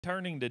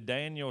Turning to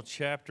Daniel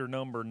chapter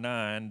number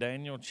 9.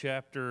 Daniel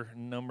chapter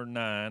number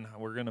 9.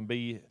 We're going to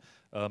be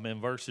in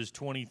verses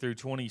 20 through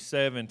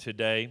 27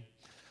 today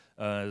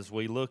as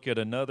we look at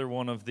another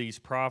one of these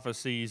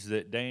prophecies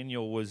that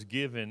Daniel was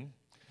given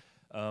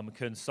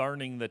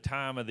concerning the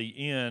time of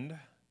the end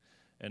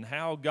and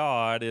how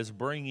God is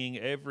bringing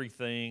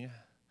everything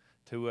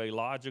to a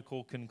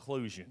logical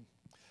conclusion.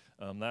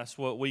 That's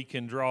what we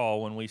can draw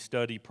when we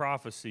study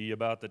prophecy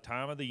about the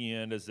time of the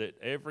end, is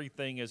that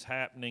everything is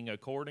happening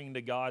according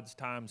to God's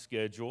time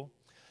schedule,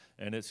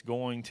 and it's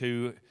going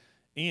to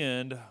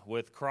end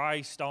with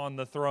Christ on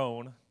the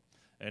throne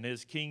and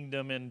his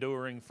kingdom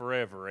enduring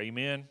forever.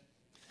 Amen?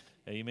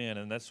 Amen.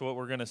 And that's what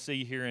we're going to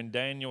see here in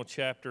Daniel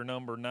chapter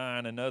number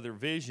 9, another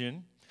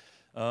vision.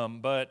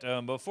 But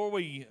before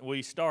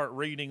we start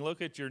reading,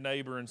 look at your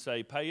neighbor and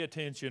say, pay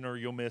attention or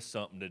you'll miss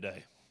something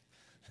today.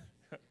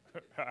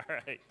 All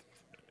right.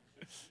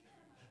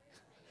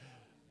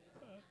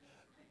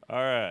 All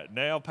right,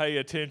 now pay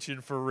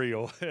attention for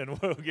real, and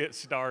we'll get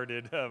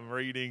started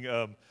reading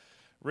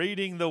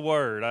the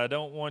Word. I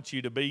don't want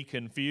you to be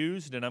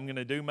confused, and I'm going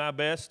to do my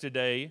best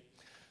today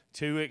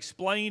to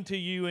explain to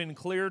you in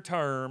clear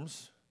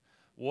terms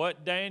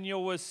what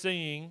Daniel was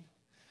seeing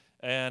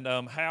and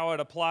how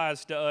it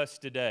applies to us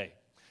today.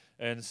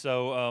 And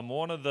so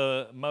one of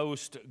the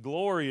most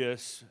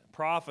glorious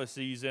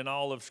prophecies in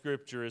all of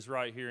Scripture is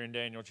right here in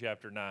Daniel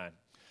chapter 9.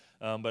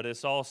 But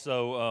it's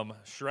also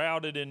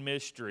shrouded in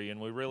mystery, and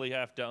we really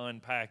have to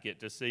unpack it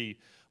to see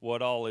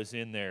what all is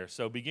in there.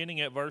 So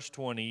beginning at verse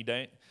 20,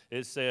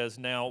 it says,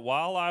 "Now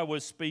while I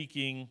was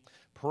speaking,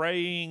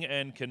 praying,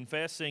 and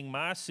confessing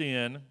my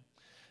sin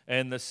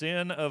and the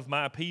sin of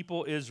my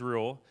people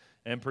Israel,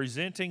 and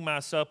presenting my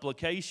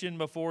supplication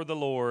before the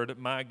Lord,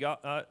 my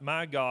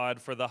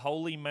God, for the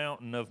holy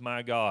mountain of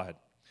my God.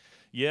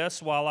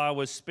 Yes, while I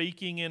was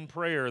speaking in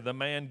prayer, the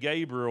man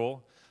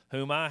Gabriel,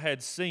 whom I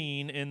had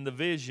seen in the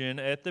vision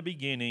at the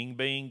beginning,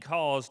 being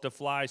caused to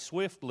fly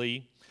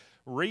swiftly,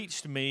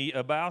 reached me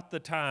about the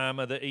time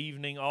of the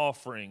evening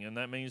offering." And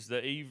that means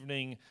the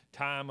evening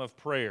time of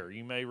prayer.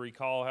 You may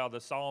recall how the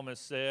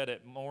psalmist said,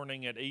 "At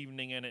morning, at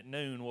evening, and at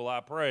noon will I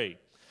pray."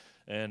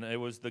 And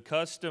it was the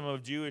custom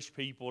of Jewish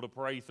people to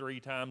pray 3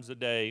 times a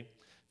day.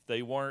 If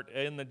they weren't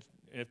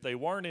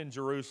in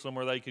Jerusalem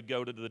where they could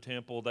go to the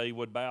temple, they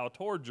would bow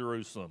toward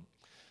Jerusalem.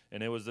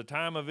 And it was the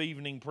time of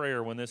evening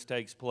prayer when this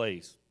takes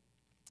place.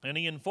 And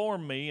he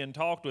informed me and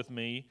talked with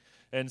me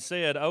and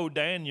said, "O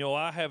Daniel,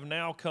 I have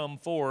now come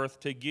forth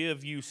to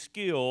give you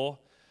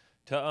skill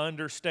to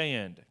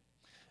understand.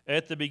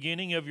 At the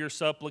beginning of your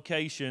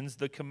supplications,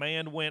 the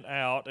command went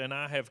out, and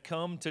I have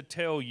come to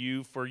tell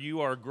you, for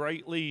you are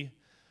greatly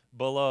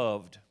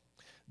beloved.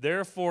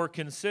 Therefore,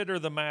 consider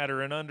the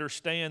matter and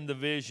understand the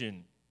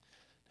vision."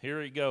 Here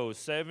it goes.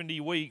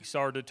 70 weeks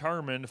are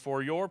determined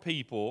for your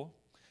people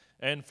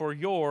and for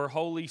your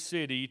holy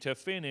city to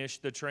finish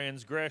the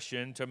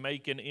transgression, to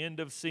make an end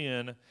of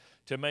sin,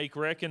 to make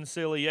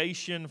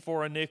reconciliation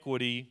for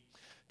iniquity,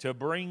 to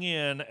bring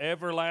in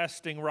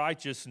everlasting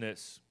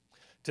righteousness,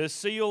 to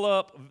seal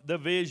up the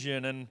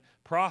vision and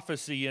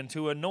prophecy, and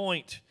to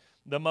anoint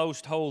the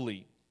most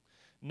holy.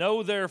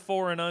 Know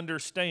therefore and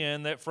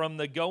understand that from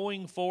the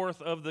going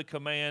forth of the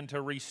command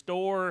to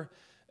restore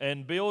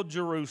and build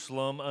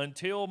Jerusalem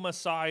until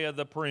Messiah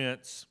the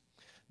Prince,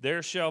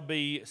 there shall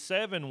be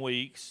 7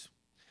 weeks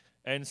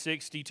and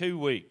 62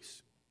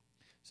 weeks.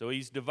 So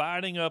he's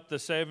dividing up the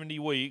 70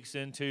 weeks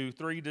into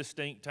 3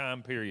 distinct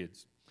time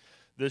periods.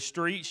 "The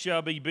street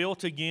shall be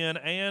built again,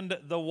 and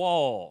the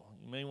wall."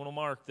 You may want to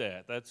mark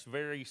that. That's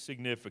very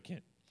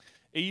significant.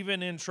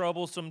 "Even in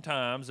troublesome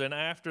times, and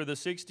after the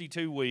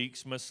 62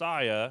 weeks,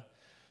 Messiah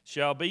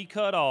shall be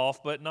cut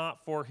off, but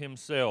not for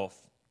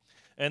himself.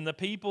 And the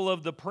people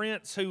of the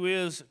prince who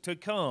is to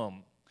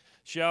come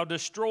shall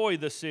destroy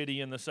the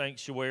city and the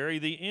sanctuary.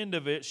 The end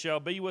of it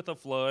shall be with a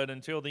flood.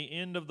 Until the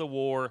end of the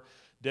war,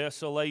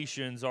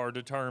 desolations are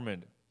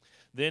determined.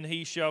 Then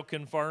he shall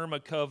confirm a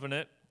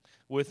covenant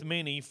with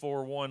many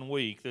for 1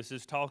 week." This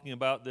is talking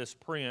about this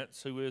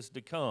prince who is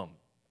to come.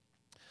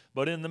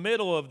 "But in the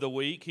middle of the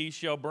week he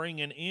shall bring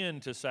an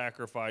end to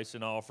sacrifice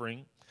and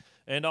offering.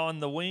 And on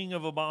the wing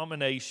of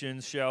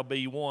abominations shall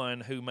be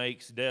one who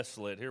makes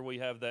desolate." Here we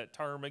have that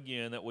term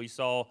again that we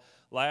saw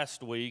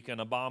last week, an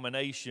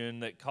abomination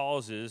that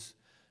causes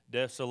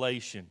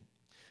desolation.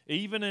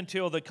 "Even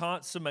until the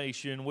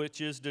consummation which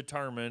is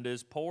determined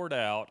is poured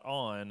out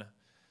on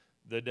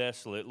the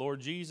desolate."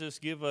 Lord Jesus,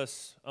 give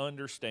us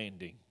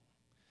understanding.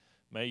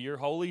 May your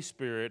Holy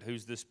Spirit,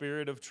 who's the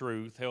Spirit of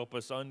truth, help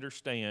us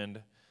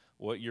understand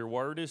what your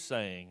word is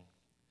saying.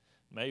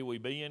 May we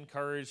be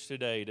encouraged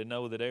today to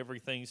know that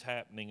everything's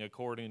happening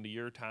according to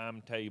your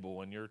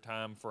timetable and your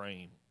time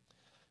frame.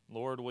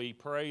 Lord, we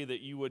pray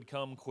that you would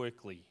come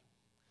quickly.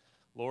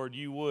 Lord,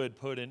 you would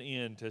put an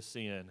end to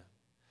sin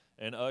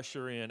and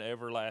usher in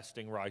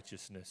everlasting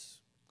righteousness.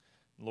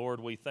 Lord,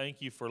 we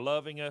thank you for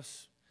loving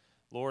us.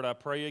 Lord, I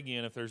pray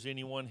again, if there's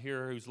anyone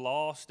here who's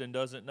lost and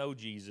doesn't know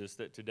Jesus,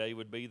 that today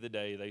would be the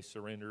day they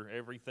surrender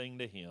everything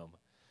to him.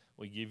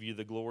 We give you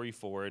the glory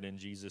for it in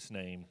Jesus'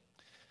 name.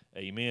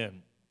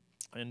 Amen.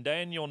 In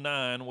Daniel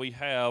 9, we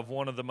have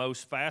one of the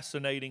most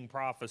fascinating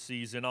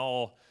prophecies in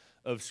all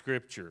of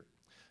Scripture.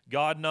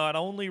 God not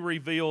only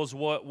reveals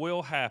what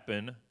will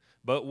happen,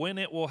 but when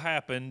it will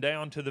happen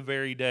down to the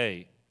very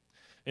day.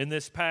 In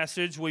this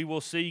passage, we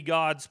will see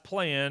God's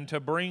plan to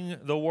bring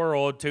the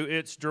world to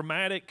its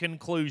dramatic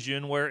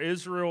conclusion where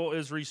Israel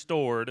is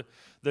restored,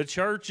 the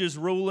church is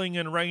ruling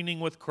and reigning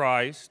with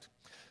Christ,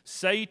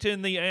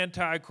 Satan, the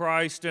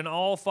Antichrist, and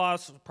all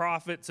false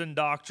prophets and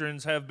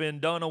doctrines have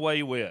been done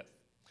away with.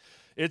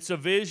 It's a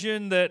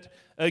vision that,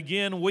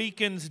 again,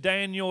 weakens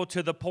Daniel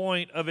to the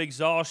point of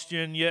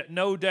exhaustion, yet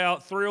no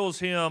doubt thrills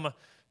him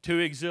to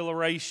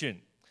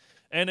exhilaration.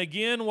 And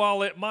again,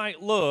 while it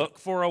might look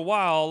for a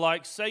while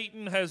like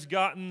Satan has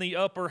gotten the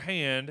upper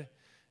hand,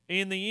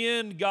 in the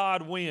end,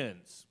 God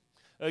wins.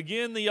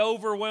 Again, the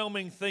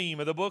overwhelming theme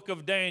of the book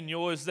of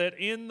Daniel is that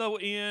in the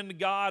end,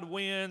 God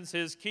wins,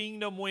 His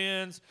kingdom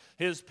wins,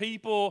 His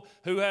people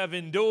who have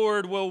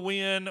endured will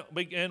win,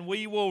 and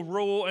we will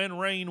rule and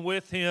reign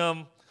with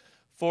Him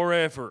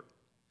forever.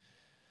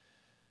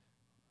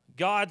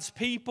 God's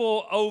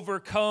people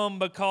overcome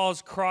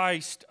because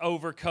Christ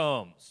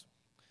overcomes.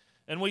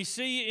 And we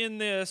see in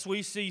this,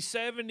 we see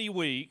 70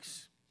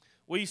 weeks.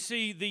 We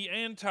see the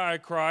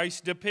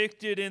Antichrist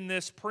depicted in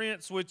this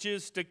prince which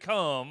is to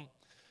come,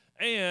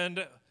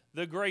 and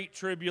the Great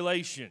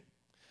Tribulation.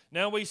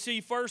 Now we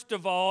see, first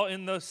of all,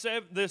 in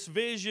this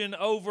vision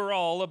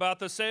overall about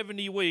the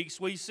 70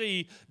 weeks, we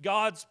see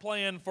God's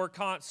plan for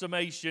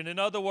consummation. In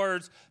other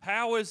words,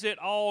 how is it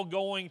all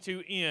going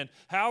to end?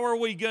 How are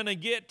we going to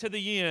get to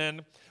the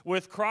end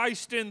with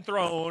Christ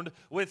enthroned,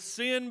 with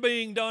sin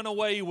being done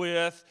away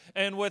with,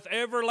 and with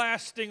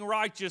everlasting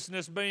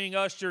righteousness being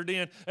ushered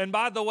in? And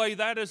by the way,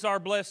 that is our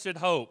blessed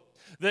hope,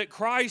 that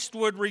Christ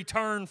would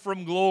return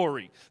from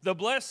glory. The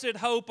blessed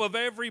hope of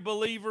every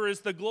believer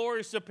is the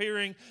glorious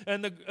appearing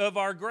of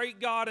our great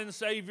God and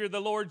Savior, the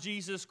Lord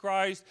Jesus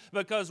Christ,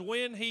 because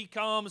when He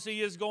comes,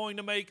 He is going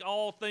to make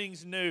all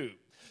things new.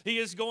 He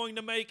is going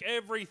to make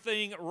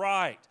everything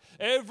right.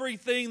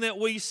 Everything that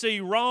we see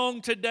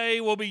wrong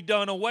today will be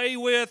done away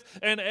with,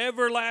 and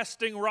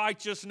everlasting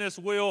righteousness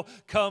will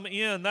come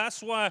in.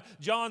 That's why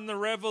John the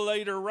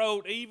Revelator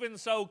wrote, "Even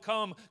so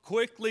come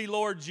quickly,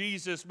 Lord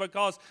Jesus,"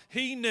 because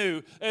he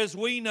knew, as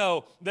we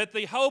know, that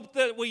the hope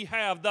that we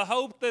have, the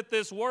hope that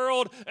this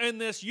world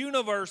and this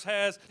universe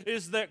has,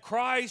 is that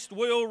Christ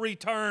will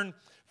return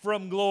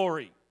from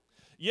glory.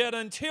 Yet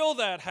until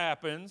that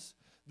happens,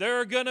 there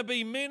are going to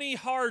be many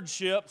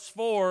hardships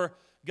for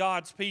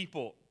God's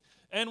people.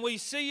 And we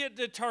see it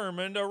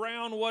determined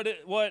around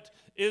what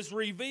is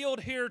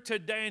revealed here to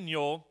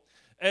Daniel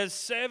as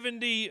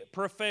 70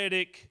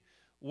 prophetic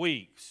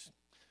weeks.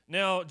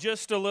 Now,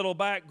 just a little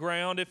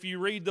background. If you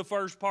read the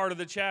first part of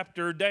the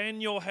chapter,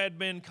 Daniel had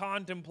been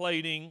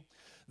contemplating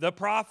the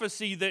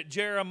prophecy that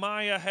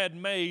Jeremiah had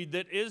made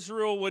that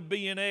Israel would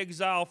be in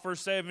exile for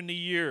 70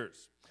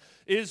 years.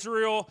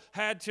 Israel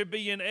had to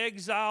be in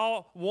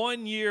exile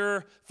 1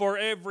 year for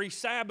every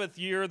Sabbath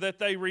year that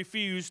they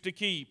refused to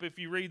keep, if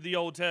you read the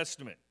Old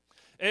Testament.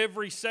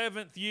 Every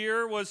seventh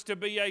year was to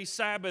be a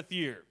Sabbath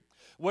year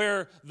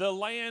where the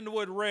land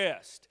would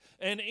rest.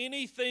 And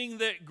anything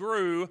that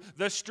grew,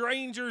 the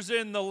strangers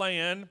in the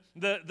land,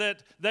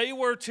 that they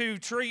were to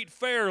treat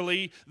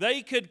fairly,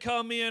 they could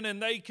come in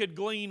and they could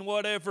glean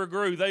whatever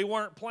grew. They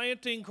weren't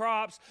planting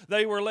crops,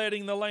 they were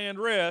letting the land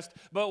rest.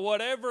 But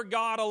whatever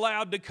God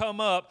allowed to come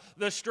up,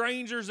 the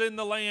strangers in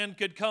the land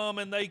could come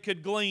and they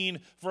could glean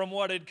from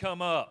what had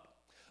come up.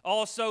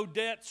 Also,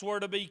 debts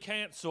were to be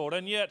canceled.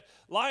 And yet,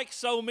 like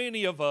so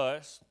many of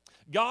us,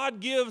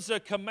 God gives a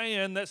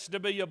command that's to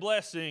be a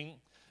blessing,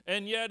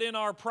 and yet in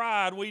our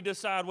pride, we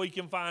decide we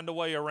can find a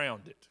way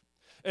around it.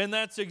 And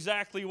that's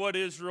exactly what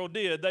Israel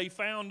did. They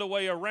found a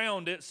way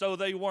around it, so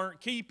they weren't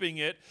keeping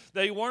it.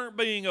 They weren't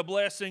being a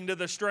blessing to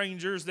the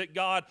strangers that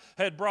God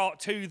had brought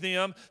to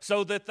them,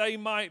 so that they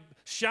might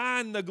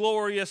shine the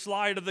glorious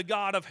light of the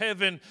God of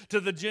heaven to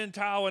the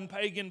Gentile and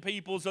pagan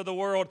peoples of the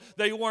world.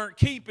 They weren't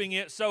keeping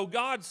it, so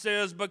God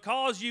says,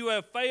 because you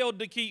have failed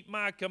to keep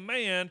my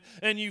command,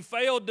 and you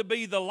failed to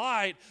be the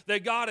light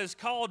that God has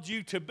called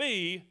you to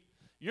be,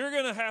 you're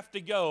going to have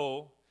to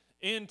go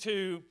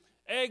into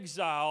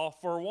exile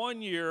for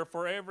 1 year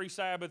for every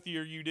Sabbath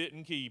year you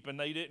didn't keep. And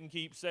they didn't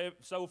keep,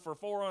 so for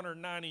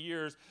 490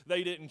 years,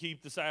 they didn't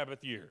keep the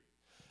Sabbath year.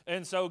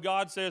 And so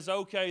God says,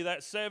 okay,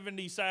 that's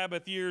 70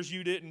 Sabbath years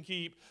you didn't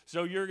keep,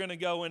 so you're going to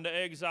go into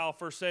exile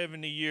for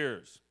 70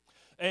 years.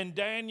 And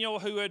Daniel,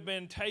 who had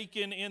been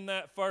taken in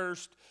that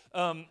first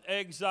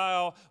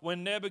exile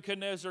when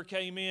Nebuchadnezzar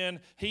came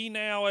in, he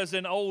now as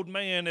an old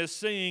man is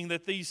seeing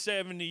that these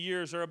 70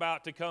 years are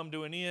about to come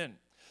to an end.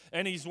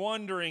 And he's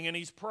wondering and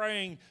he's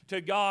praying to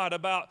God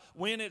about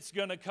when it's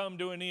going to come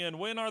to an end.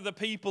 When are the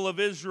people of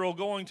Israel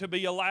going to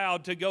be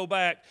allowed to go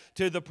back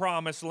to the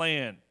promised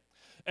land?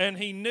 And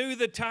he knew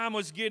the time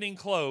was getting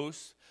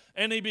close,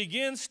 and he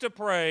begins to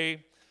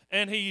pray,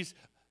 and he's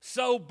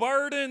so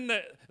burdened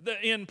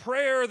in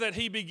prayer that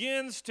he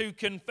begins to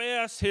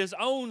confess his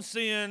own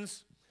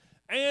sins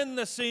and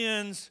the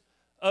sins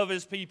of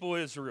his people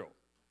Israel.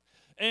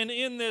 And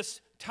in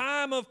this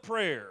time of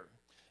prayer,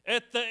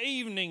 at the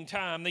evening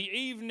time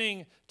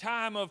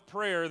of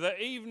prayer,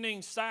 the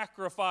evening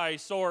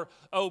sacrifice or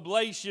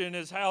oblation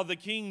is how the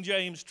King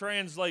James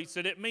translates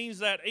it. It means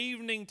that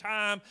evening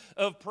time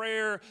of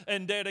prayer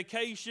and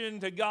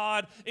dedication to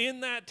God. In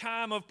that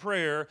time of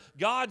prayer,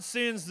 God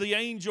sends the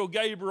angel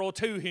Gabriel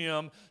to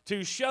him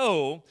to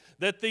show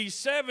that these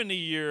 70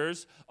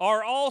 years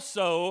are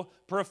also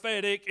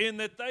prophetic in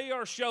that they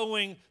are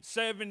showing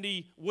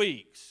 70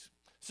 weeks.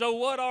 So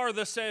what are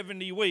the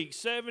 70 weeks?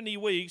 70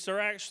 weeks are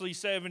actually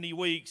 70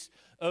 weeks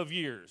of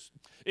years.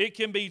 It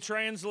can be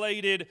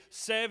translated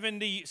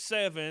 70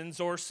 sevens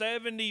or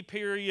 70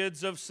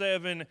 periods of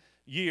 7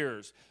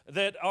 years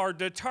that are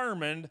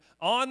determined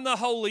on the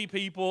holy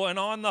people and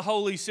on the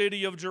holy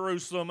city of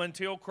Jerusalem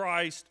until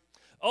Christ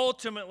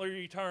ultimately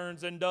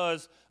returns and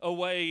does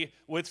away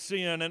with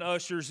sin and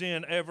ushers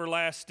in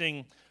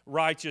everlasting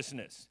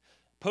righteousness,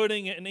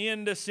 putting an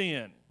end to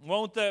sin.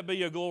 Won't that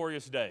be a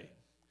glorious day?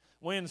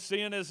 When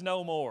sin is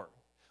no more,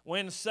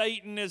 when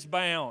Satan is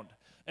bound,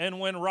 and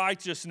when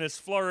righteousness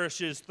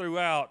flourishes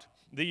throughout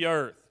the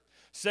earth.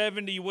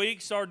 70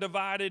 weeks are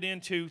divided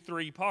into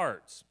 3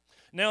 parts.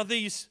 Now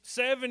these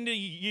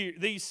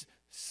 70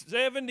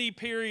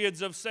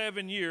 periods of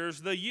 7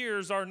 years, the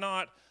years are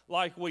not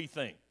like we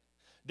think.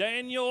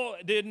 Daniel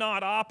did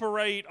not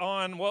operate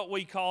on what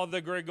we call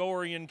the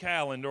Gregorian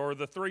calendar or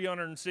the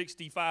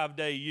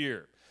 365-day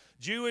year.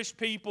 Jewish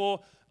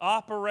people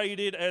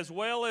operated, as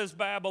well as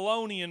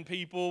Babylonian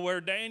people, where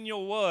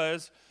Daniel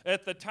was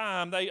at the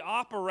time. They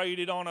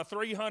operated on a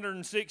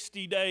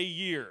 360-day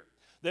year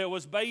that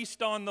was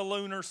based on the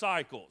lunar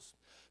cycles.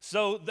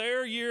 So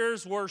their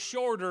years were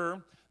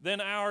shorter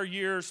than our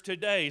years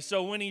today.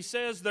 So when he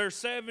says there's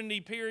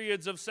 70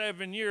 periods of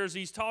 7 years,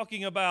 he's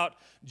talking about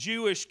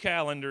Jewish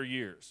calendar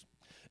years.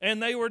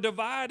 And they were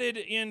divided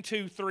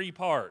into 3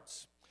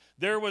 parts.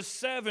 There was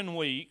 7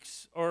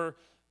 weeks, or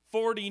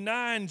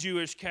 49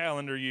 Jewish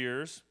calendar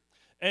years,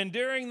 and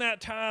during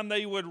that time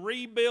they would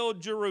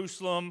rebuild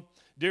Jerusalem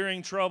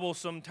during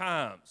troublesome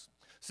times.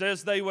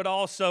 Says they would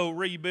also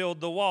rebuild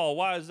the wall.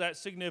 Why is that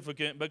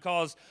significant?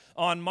 Because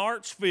on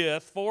March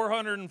 5th,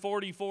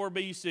 444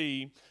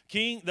 BC,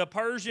 the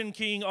Persian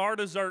king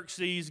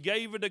Artaxerxes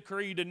gave a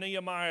decree to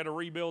Nehemiah to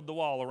rebuild the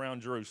wall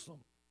around Jerusalem.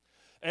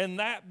 And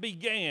that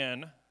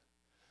began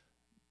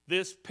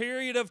this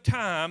period of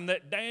time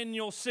that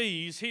Daniel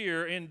sees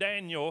here in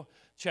Daniel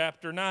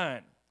chapter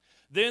 9.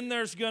 Then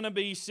there's going to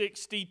be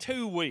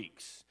 62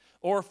 weeks,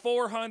 or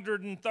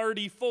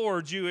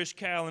 434 Jewish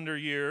calendar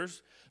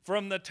years,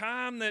 from the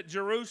time that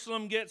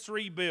Jerusalem gets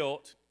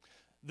rebuilt,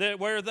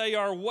 where they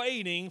are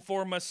waiting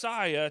for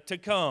Messiah to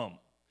come.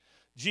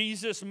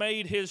 Jesus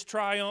made his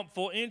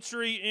triumphal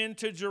entry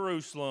into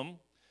Jerusalem,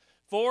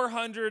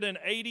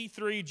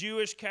 483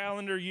 Jewish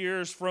calendar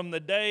years from the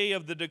day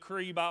of the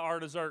decree by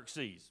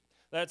Artaxerxes.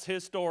 That's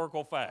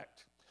historical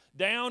fact.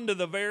 Down to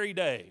the very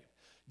day.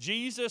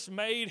 Jesus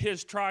made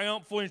his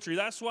triumphal entry.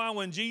 That's why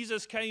when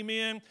Jesus came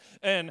in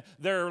and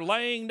they're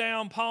laying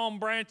down palm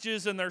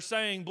branches and they're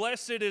saying,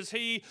 "Blessed is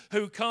he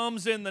who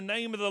comes in the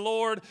name of the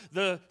Lord,"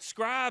 the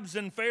scribes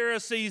and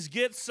Pharisees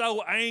get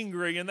so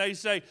angry and they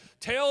say,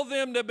 "Tell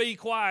them to be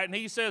quiet." And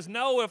he says,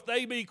 "No, if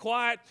they be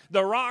quiet,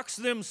 the rocks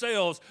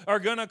themselves are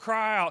going to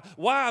cry out."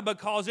 Why?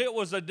 Because it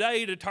was a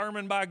day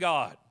determined by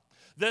God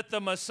that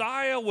the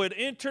Messiah would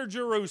enter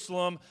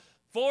Jerusalem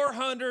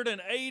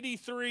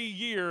 483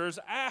 years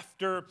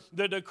after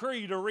the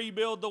decree to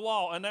rebuild the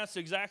wall. And that's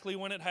exactly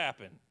when it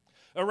happened.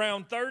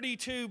 Around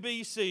 32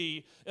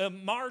 BC,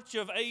 March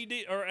of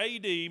AD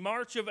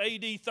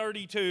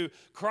 32,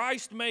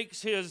 Christ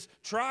makes his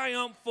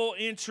triumphal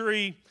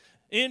entry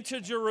into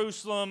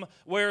Jerusalem,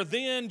 where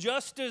then,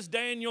 just as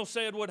Daniel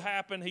said would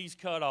happen, he's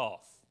cut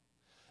off.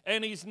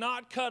 And he's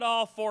not cut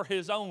off for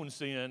his own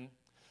sin.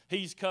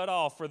 He's cut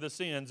off for the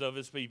sins of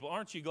his people.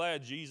 Aren't you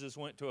glad Jesus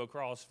went to a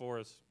cross for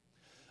us?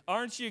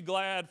 Aren't you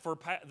glad for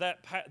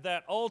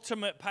that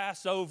ultimate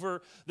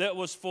Passover that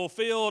was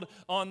fulfilled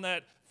on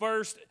that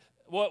first,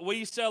 what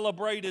we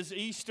celebrate as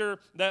Easter,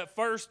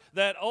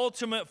 that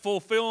ultimate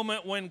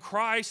fulfillment when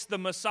Christ, the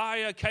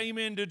Messiah, came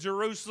into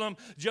Jerusalem,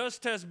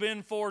 just has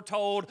been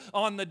foretold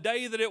on the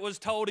day that it was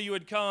told he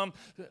would come.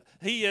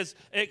 He is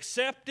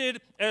accepted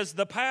as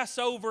the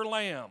Passover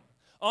lamb.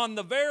 On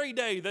the very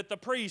day that the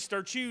priests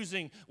are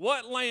choosing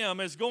what lamb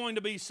is going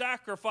to be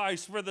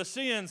sacrificed for the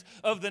sins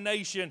of the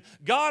nation,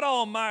 God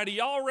Almighty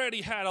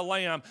already had a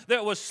lamb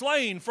that was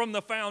slain from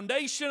the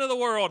foundation of the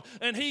world,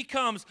 and he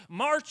comes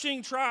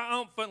marching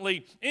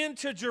triumphantly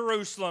into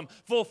Jerusalem,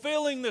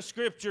 fulfilling the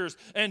scriptures,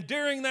 and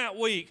during that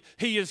week,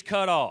 he is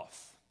cut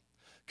off.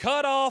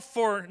 Cut off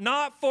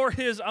not for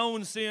his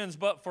own sins,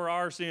 but for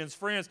our sins.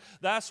 Friends,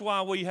 that's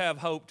why we have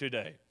hope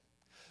today.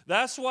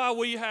 That's why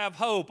we have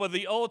hope of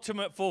the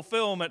ultimate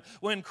fulfillment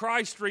when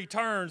Christ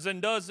returns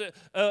and does it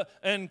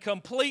and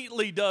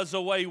completely does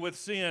away with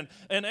sin,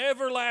 and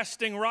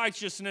everlasting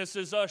righteousness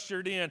is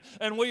ushered in,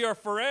 and we are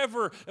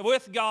forever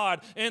with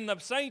God and the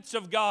saints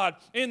of God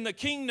in the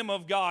kingdom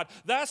of God.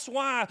 That's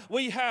why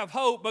we have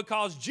hope,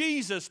 because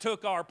Jesus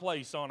took our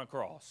place on a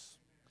cross.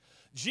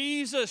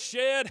 Jesus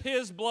shed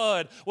his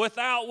blood,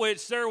 without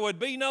which there would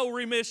be no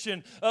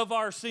remission of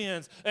our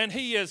sins. And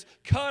he is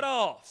cut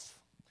off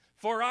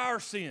for our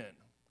sin.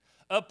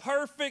 A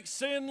perfect,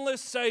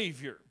 sinless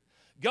Savior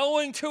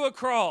going to a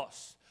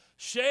cross,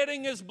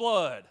 shedding his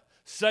blood,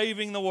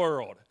 saving the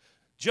world,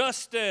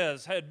 just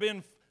as had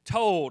been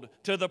told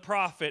to the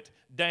prophet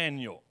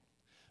Daniel.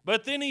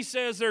 But then he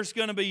says there's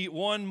going to be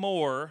one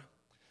more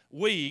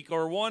week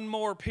or one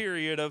more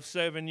period of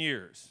 7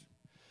 years.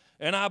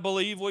 And I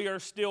believe we are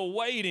still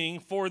waiting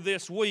for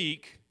this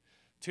week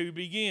to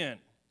begin.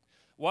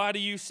 Why do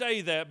you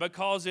say that?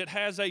 Because it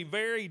has a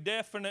very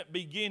definite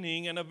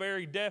beginning and a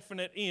very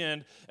definite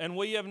end, and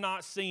we have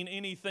not seen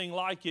anything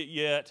like it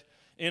yet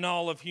in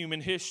all of human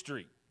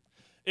history.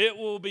 It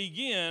will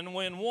begin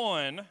when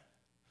one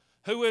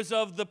who is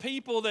of the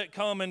people that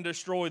come and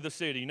destroy the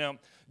city. Now,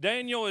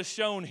 Daniel is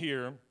shown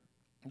here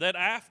that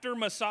after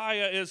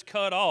Messiah is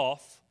cut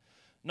off,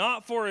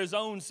 not for his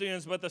own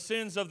sins, but the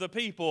sins of the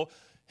people,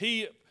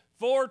 he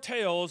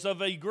foretells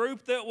of a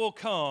group that will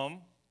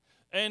come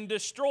and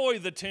destroy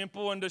the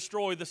temple and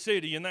destroy the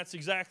city. And that's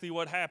exactly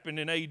what happened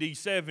in AD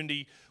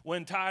 70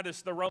 when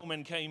Titus the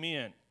Roman came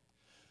in.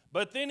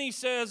 But then he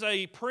says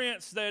a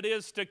prince that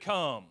is to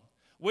come,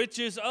 which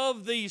is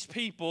of these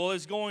people,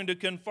 is going to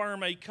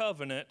confirm a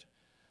covenant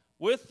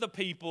with the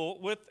people,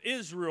 with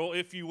Israel,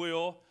 if you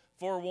will,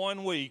 for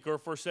 1 week or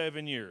for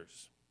 7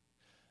 years.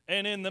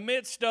 And in the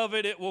midst of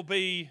it, it will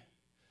be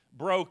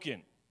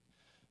broken.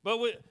 But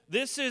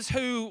this is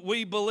who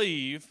we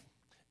believe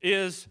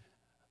is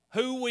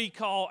who we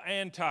call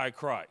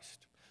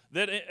Antichrist.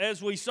 That,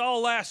 as we saw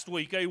last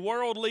week, a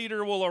world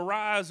leader will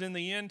arise in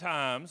the end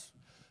times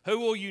who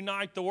will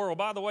unite the world.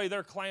 By the way,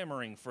 they're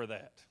clamoring for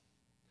that.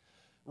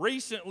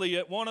 Recently,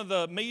 at one of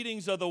the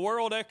meetings of the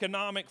World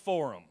Economic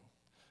Forum,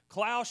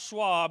 Klaus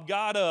Schwab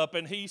got up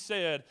and he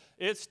said,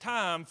 it's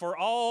time for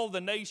all the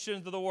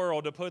nations of the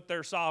world to put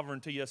their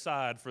sovereignty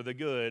aside for the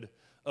good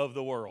of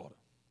the world.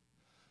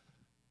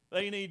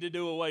 They need to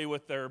do away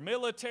with their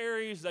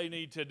militaries, they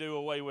need to do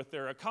away with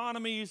their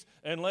economies,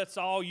 and let's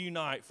all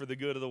unite for the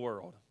good of the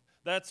world.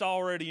 That's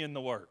already in the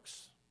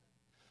works.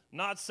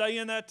 Not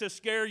saying that to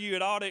scare you,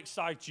 it ought to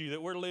excite you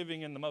that we're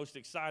living in the most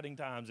exciting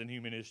times in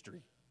human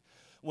history.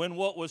 When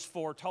what was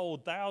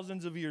foretold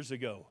thousands of years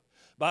ago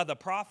by the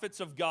prophets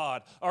of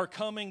God are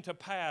coming to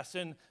pass,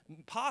 and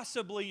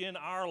possibly in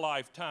our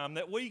lifetime,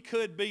 that we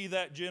could be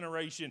that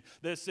generation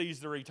that sees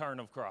the return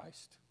of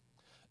Christ.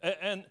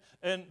 And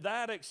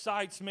that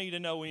excites me to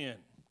no end.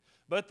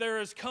 But there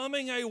is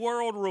coming a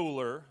world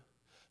ruler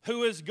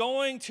who is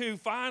going to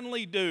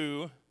finally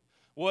do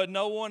what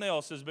no one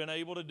else has been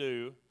able to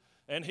do,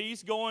 and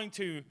he's going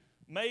to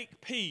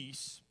make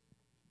peace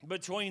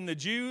between the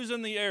Jews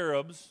and the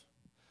Arabs.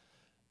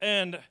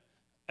 And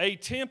a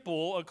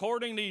temple,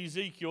 according to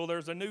Ezekiel,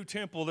 there's a new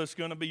temple that's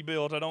going to be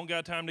built. I don't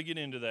got time to get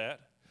into that.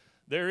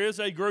 There is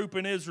a group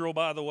in Israel,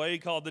 by the way,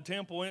 called the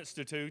Temple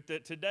Institute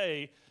that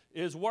today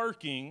is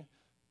working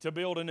to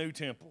build a new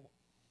temple.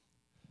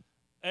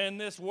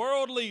 And this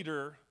world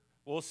leader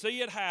will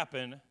see it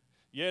happen,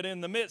 yet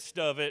in the midst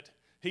of it,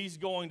 he's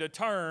going to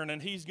turn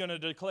and he's going to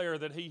declare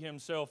that he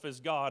himself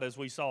is God, as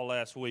we saw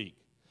last week.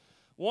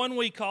 One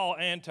we call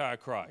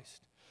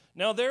Antichrist.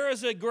 Now, there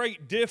is a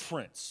great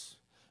difference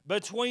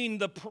between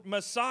the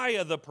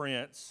Messiah, the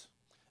prince,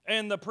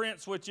 and the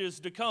prince which is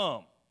to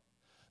come.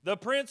 The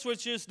prince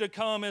which is to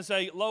come is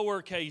a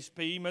lowercase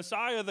p.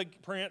 Messiah, the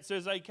prince,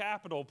 is a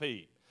capital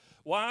P.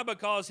 Why?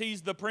 Because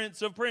he's the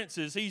Prince of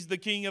Princes. He's the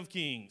King of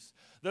Kings,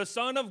 the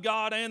Son of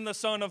God and the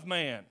Son of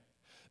Man.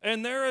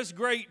 And there is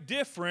great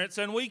difference,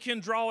 and we can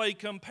draw a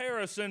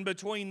comparison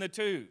between the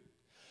two.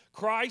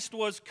 Christ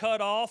was cut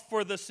off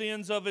for the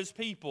sins of his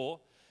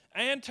people.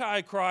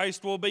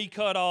 Antichrist will be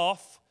cut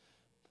off,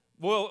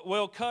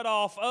 will cut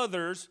off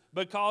others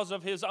because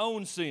of his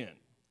own sin.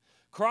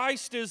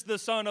 Christ is the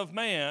Son of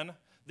Man.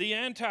 The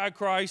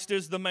Antichrist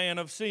is the man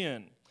of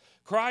sin.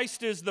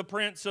 Christ is the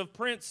Prince of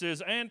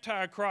Princes.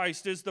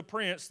 Antichrist is the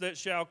prince that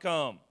shall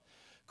come.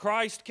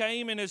 Christ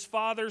came in his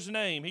Father's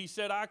name. He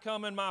said, I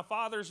come in my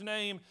Father's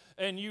name,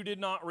 and you did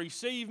not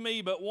receive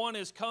me, but one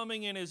is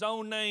coming in his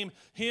own name,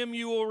 him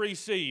you will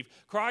receive.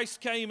 Christ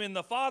came in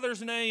the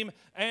Father's name.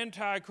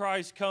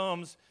 Antichrist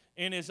comes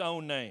in his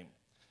own name.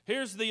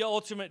 Here's the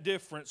ultimate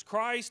difference.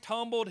 Christ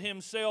humbled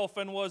himself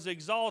and was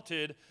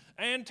exalted.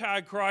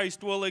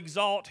 Antichrist will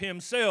exalt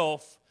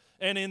himself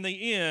and in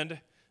the end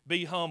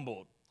be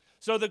humbled.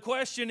 So the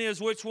question is,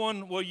 which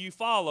one will you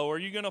follow? Are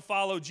you going to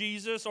follow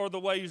Jesus or the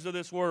ways of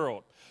this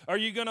world? Are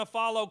you going to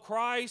follow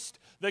Christ,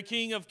 the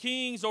King of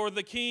Kings, or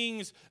the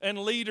kings and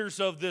leaders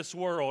of this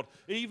world?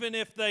 Even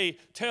if they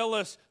tell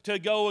us to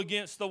go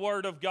against the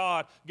Word of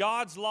God,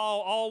 God's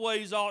law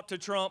always ought to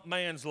trump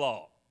man's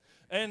law.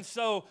 And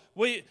so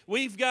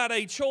we've got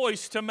a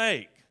choice to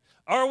make.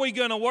 Are we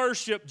going to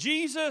worship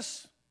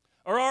Jesus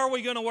or are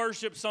we going to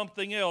worship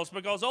something else?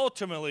 Because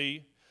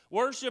ultimately,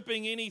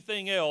 worshiping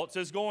anything else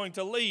is going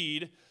to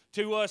lead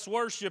to us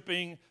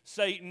worshiping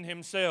Satan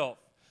himself.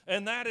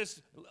 And that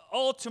is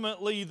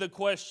ultimately the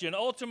question.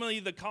 Ultimately,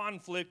 the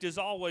conflict is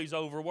always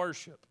over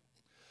worship.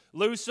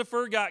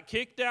 Lucifer got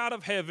kicked out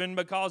of heaven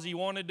because he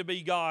wanted to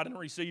be God and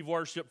receive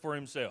worship for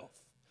himself.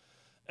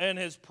 And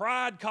his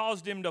pride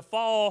caused him to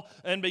fall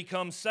and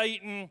become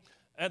Satan,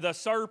 the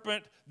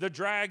serpent, the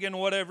dragon,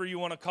 whatever you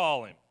want to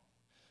call him.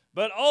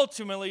 But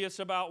ultimately, it's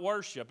about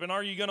worship. And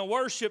are you going to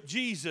worship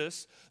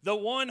Jesus, the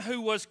one who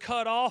was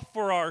cut off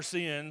for our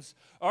sins?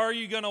 Or are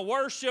you going to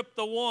worship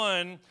the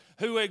one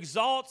who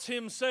exalts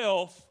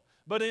himself,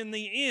 but in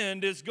the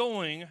end is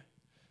going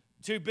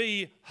to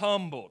be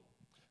humbled?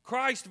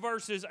 Christ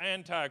versus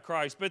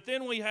Antichrist. But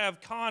then we have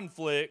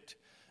conflict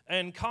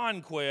and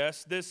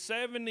conquest, this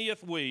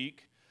 70th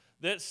week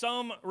that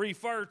some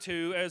refer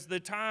to as the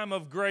time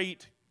of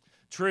great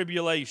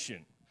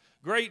tribulation.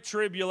 Great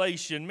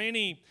tribulation.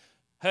 Many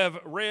have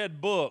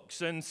read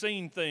books and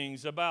seen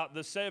things about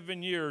the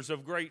 7 years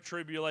of great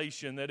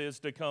tribulation that is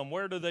to come.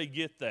 Where do they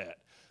get that?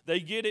 They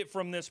get it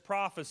from this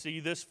prophecy,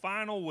 this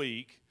final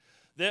week,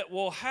 that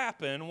will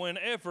happen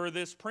whenever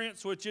this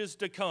prince which is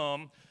to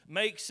come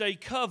makes a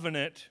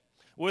covenant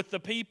with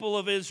the people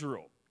of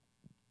Israel.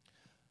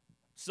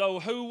 So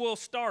who will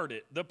start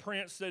it? The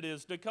prince that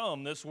is to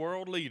come, this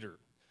world leader.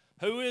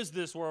 Who is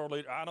this world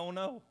leader? I don't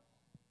know.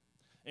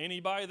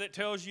 Anybody that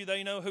tells you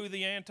they know who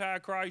the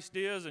Antichrist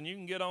is, and you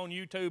can get on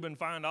YouTube and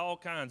find all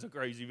kinds of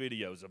crazy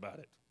videos about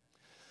it.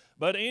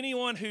 But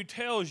anyone who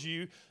tells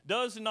you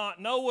does not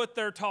know what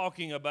they're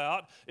talking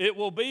about. It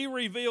will be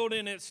revealed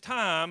in its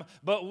time,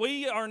 but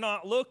we are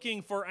not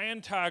looking for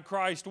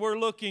Antichrist. We're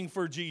looking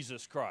for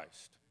Jesus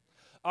Christ.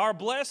 Our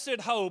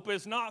blessed hope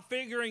is not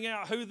figuring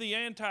out who the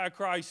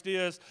Antichrist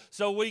is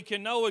so we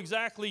can know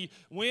exactly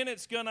when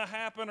it's going to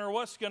happen or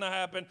what's going to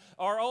happen.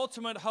 Our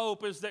ultimate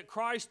hope is that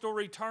Christ will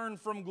return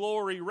from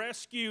glory,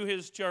 rescue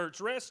his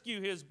church, rescue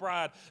his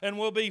bride, and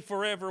we'll be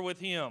forever with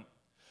him.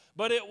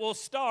 But it will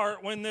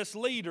start when this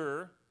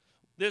leader,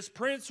 this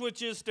prince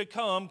which is to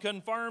come,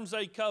 confirms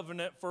a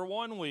covenant for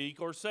 1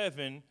 week or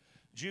 7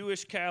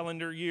 Jewish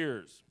calendar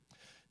years.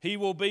 He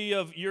will be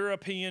of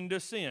European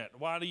descent.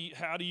 How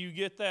do you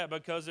get that?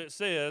 Because it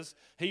says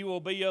he will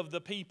be of the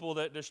people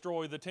that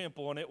destroy the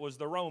temple, and it was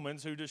the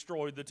Romans who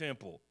destroyed the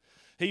temple.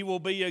 He will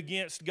be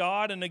against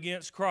God and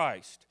against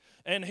Christ,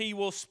 and he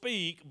will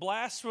speak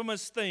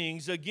blasphemous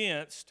things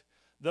against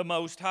the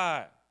Most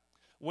High.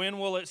 When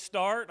will it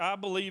start? I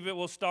believe it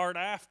will start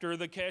after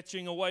the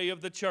catching away of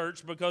the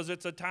church, because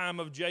it's a time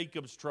of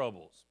Jacob's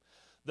troubles.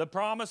 The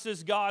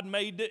promises God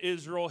made to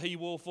Israel, he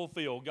will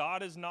fulfill.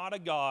 God is not a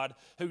God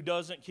who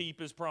doesn't keep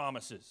his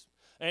promises.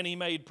 And he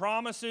made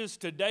promises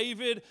to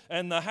David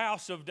and the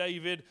house of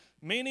David.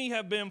 Many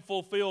have been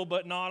fulfilled,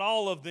 but not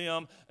all of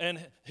them. And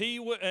he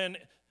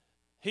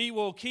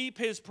will keep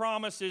his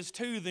promises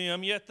to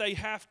them, yet they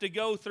have to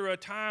go through a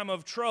time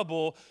of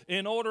trouble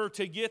in order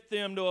to get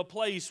them to a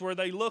place where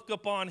they look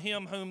upon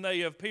him whom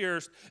they have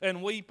pierced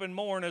and weep and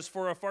mourn as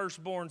for a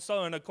firstborn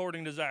son,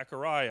 according to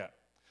Zechariah.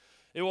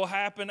 It will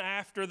happen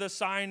after the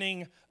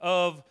signing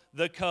of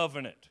the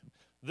covenant.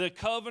 The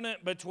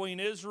covenant between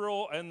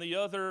Israel and the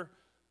other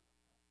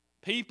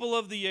people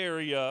of the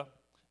area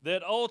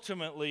that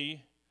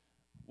ultimately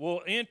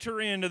will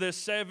enter into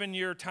this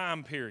 7-year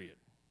time period.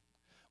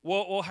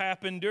 What will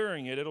happen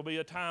during it? It'll be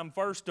a time,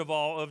 first of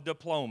all, of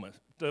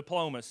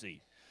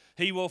diplomacy.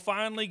 He will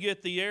finally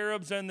get the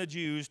Arabs and the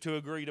Jews to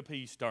agree to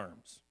peace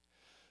terms.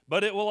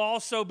 But it will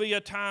also be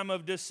a time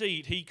of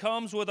deceit. He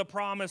comes with a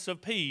promise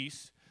of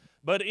peace,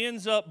 but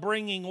ends up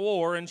bringing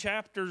war. And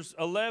chapters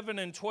 11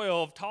 and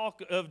 12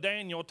 of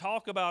Daniel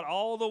talk about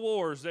all the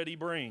wars that he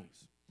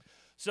brings.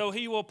 So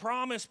he will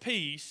promise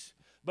peace,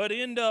 but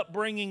end up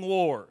bringing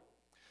war.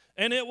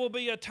 And it will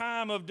be a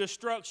time of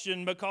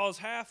destruction, because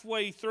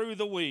halfway through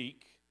the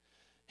week,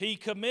 he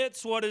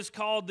commits what is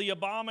called the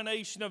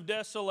abomination of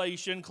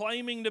desolation,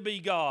 claiming to be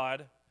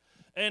God,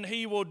 and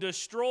he will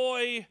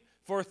destroy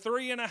for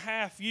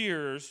 3.5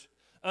 years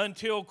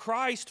until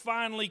Christ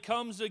finally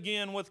comes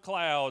again with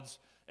clouds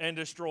and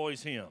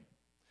destroys him.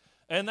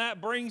 And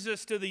that brings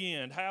us to the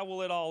end. How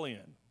will it all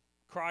end?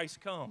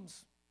 Christ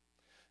comes.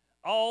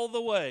 All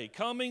the way,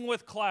 coming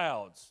with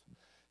clouds.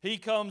 He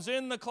comes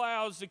in the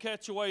clouds to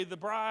catch away the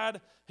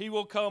bride. He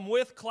will come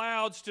with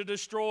clouds to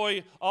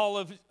destroy all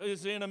of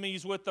his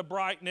enemies with the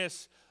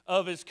brightness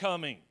of his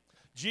coming.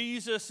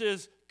 Jesus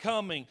is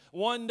coming.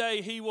 One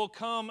day he will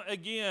come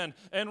again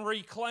and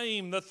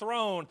reclaim the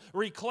throne,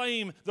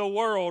 reclaim the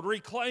world,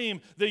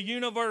 reclaim the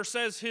universe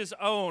as his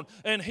own,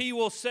 and he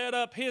will set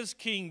up his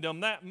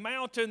kingdom, that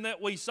mountain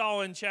that we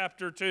saw in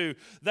chapter 2,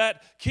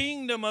 that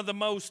kingdom of the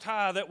Most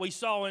High that we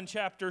saw in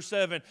chapter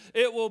 7.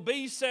 It will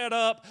be set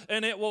up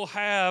and it will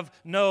have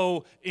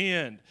no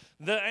end.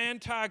 The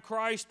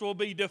Antichrist will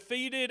be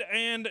defeated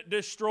and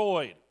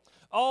destroyed.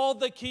 All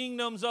the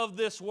kingdoms of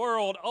this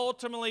world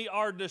ultimately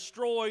are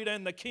destroyed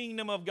and the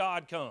kingdom of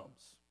God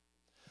comes.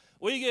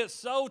 We get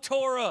so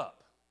tore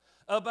up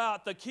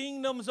about the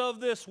kingdoms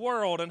of this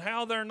world and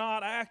how they're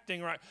not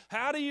acting right.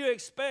 How do you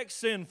expect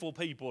sinful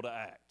people to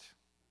act?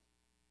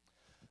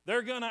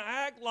 They're going to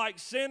act like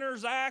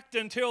sinners act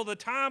until the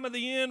time of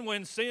the end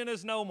when sin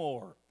is no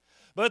more.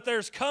 But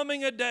there's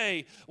coming a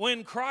day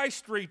when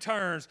Christ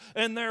returns,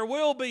 and there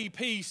will be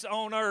peace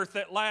on earth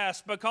at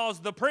last, because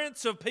the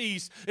Prince of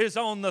Peace is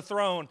on the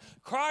throne.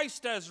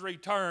 Christ has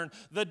returned.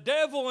 The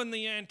devil and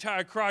the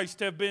Antichrist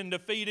have been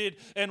defeated,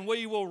 and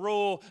we will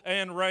rule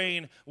and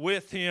reign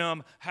with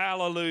him.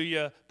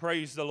 Hallelujah.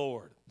 Praise the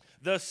Lord.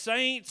 The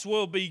saints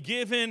will be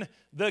given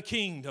the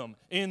kingdom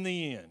in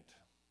the end.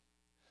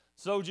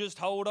 So just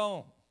hold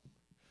on.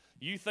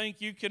 You think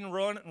you can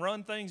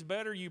run things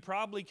better? You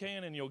probably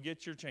can, and you'll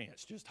get your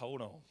chance. Just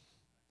hold on.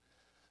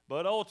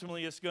 But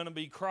ultimately, it's going to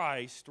be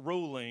Christ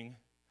ruling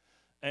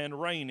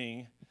and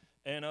reigning,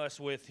 and us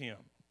with him.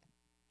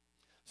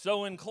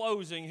 So in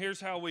closing,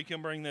 here's how we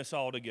can bring this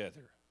all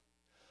together.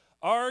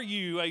 Are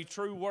you a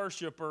true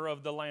worshiper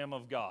of the Lamb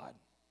of God?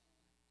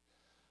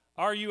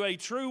 Are you a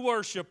true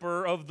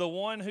worshiper of the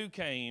one who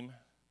came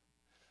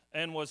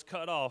and was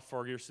cut off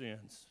for your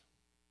sins?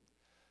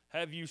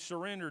 Have you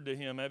surrendered to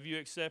him? Have you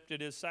accepted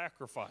his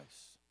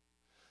sacrifice?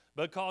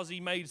 Because he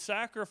made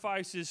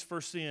sacrifices for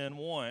sin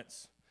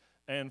once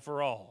and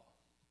for all.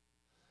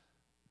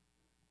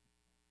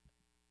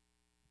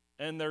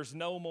 And there's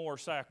no more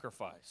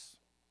sacrifice.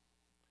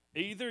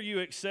 Either you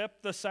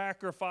accept the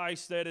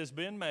sacrifice that has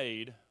been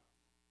made,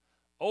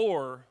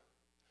 or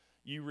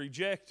you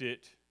reject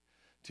it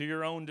to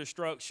your own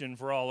destruction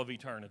for all of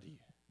eternity.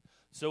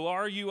 So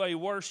are you a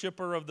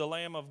worshiper of the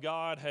Lamb of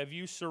God? Have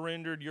you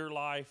surrendered your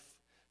life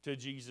to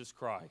Jesus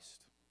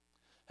Christ?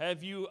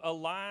 Have you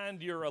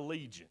aligned your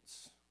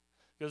allegiance?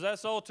 Because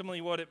that's ultimately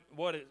what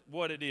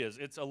it is.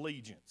 It's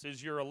allegiance.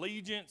 Is your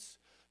allegiance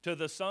to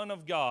the Son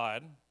of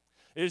God?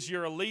 Is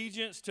your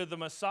allegiance to the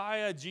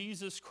Messiah,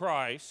 Jesus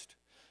Christ?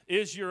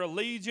 Is your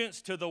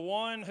allegiance to the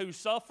one who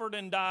suffered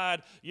and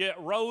died,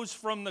 yet rose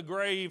from the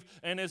grave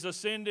and is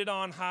ascended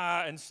on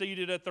high and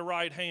seated at the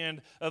right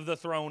hand of the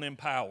throne in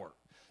power?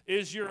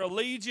 Is your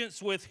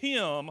allegiance with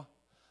him,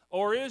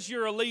 or is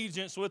your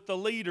allegiance with the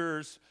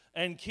leaders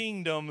and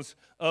kingdoms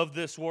of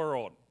this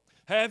world?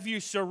 Have you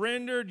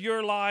surrendered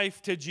your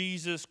life to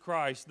Jesus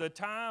Christ? The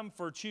time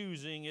for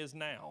choosing is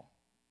now.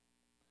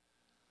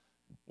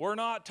 We're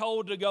not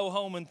told to go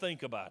home and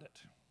think about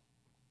it.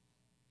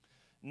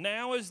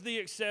 Now is the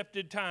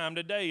accepted time.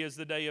 Today is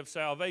the day of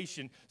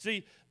salvation.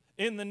 See,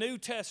 in the New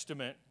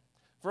Testament,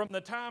 from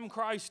the time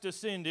Christ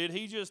ascended,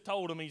 he just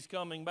told them he's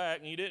coming back,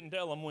 and he didn't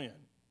tell them when.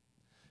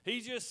 He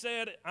just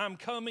said, I'm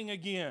coming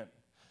again.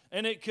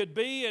 And it could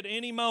be at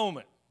any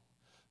moment.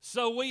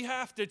 So we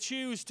have to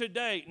choose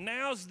today.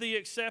 Now's the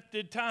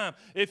accepted time.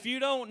 If you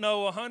don't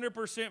know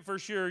 100% for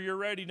sure you're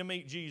ready to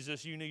meet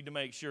Jesus, you need to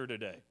make sure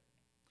today.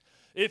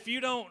 If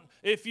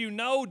you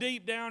know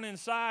deep down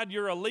inside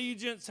your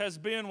allegiance has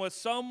been with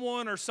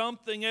someone or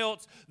something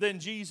else than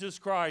Jesus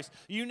Christ,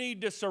 you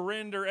need to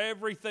surrender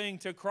everything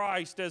to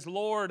Christ as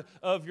Lord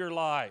of your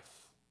life.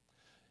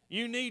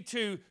 You need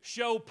to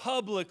show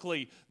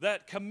publicly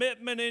that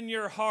commitment in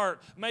your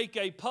heart. Make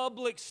a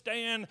public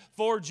stand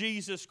for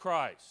Jesus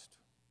Christ.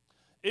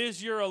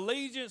 Is your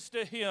allegiance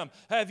to him?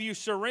 Have you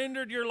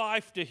surrendered your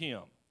life to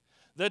him?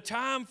 The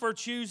time for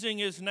choosing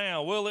is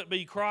now. Will it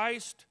be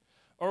Christ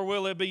or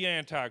will it be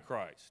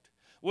Antichrist?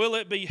 Will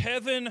it be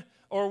heaven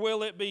or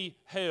will it be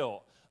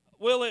hell?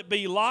 Will it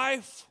be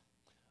life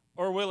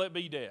or will it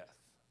be death?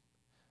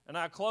 And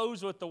I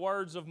close with the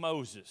words of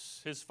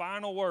Moses. His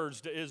final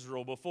words to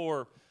Israel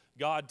before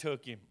God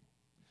took him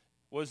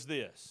was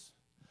this: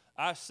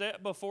 I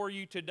set before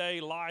you today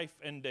life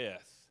and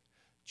death.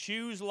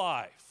 Choose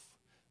life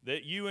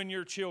that you and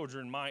your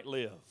children might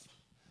live.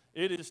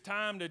 It is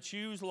time to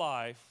choose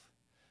life,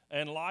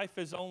 and life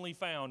is only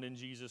found in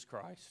Jesus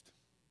Christ.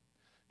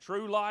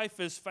 True life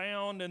is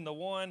found in the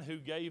one who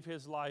gave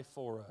his life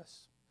for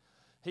us.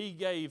 He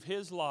gave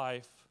his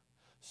life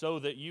so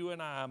that you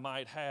and I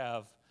might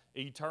have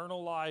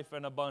eternal life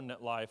and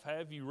abundant life.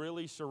 Have you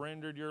really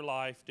surrendered your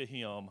life to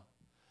him?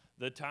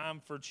 The time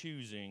for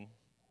choosing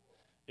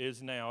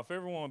is now. If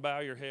everyone would bow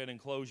your head and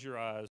close your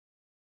eyes.